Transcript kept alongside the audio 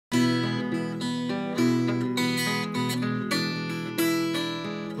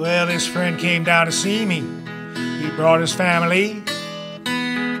Well, this friend came down to see me. He brought his family.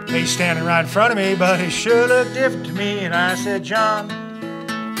 They standing right in front of me, but it sure looked different to me. And I said, John,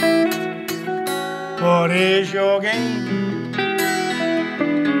 what is your game?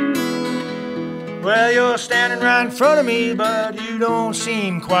 Well, you're standing right in front of me, but you don't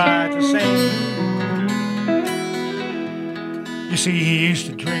seem quite the same. You see, he used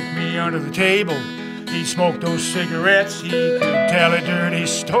to drink me under the table. He'd smoke those cigarettes. He could tell a dirty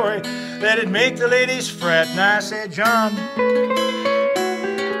story that'd make the ladies fret. And I said, John,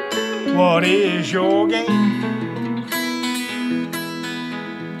 what is your game?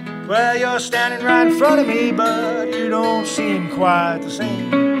 Well, you're standing right in front of me, but you don't seem quite the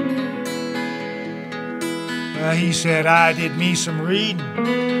same. He said, I did me some reading,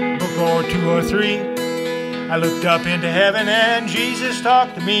 book or two or three. I looked up into heaven and Jesus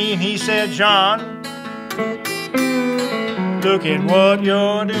talked to me, and he said, John, look at what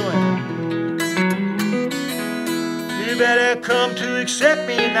you're doing. You better come to accept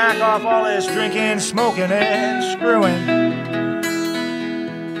me and knock off all this drinking, smoking, and screwing.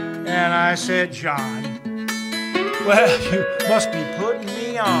 And I said, John, well, you must be putting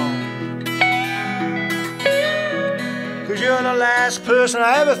me on. 'Cause you're the last person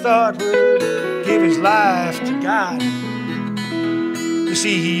I ever thought would give his life to God. You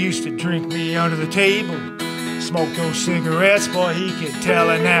see, he used to drink me under the table, smoke those cigarettes. Boy, he could tell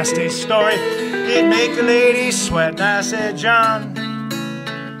a nasty story. He'd make the ladies sweat. And I said, John,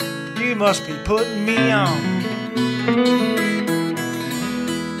 you must be putting me on.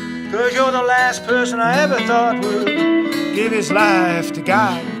 'Cause you're the last person I ever thought would give his life to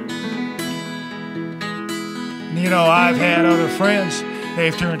God. You know, I've had other friends,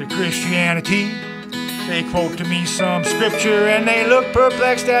 they've turned to Christianity. They quote to me some scripture and they look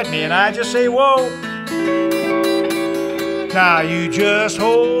perplexed at me, and I just say, whoa, now you just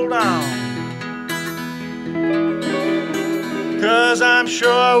hold on. 'Cause I'm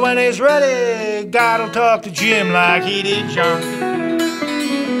sure when he's ready, God'll talk to Jim like he did John.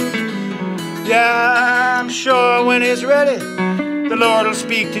 Yeah, I'm sure when he's ready, the Lord will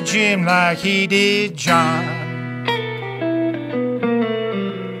speak to Jim like he did John.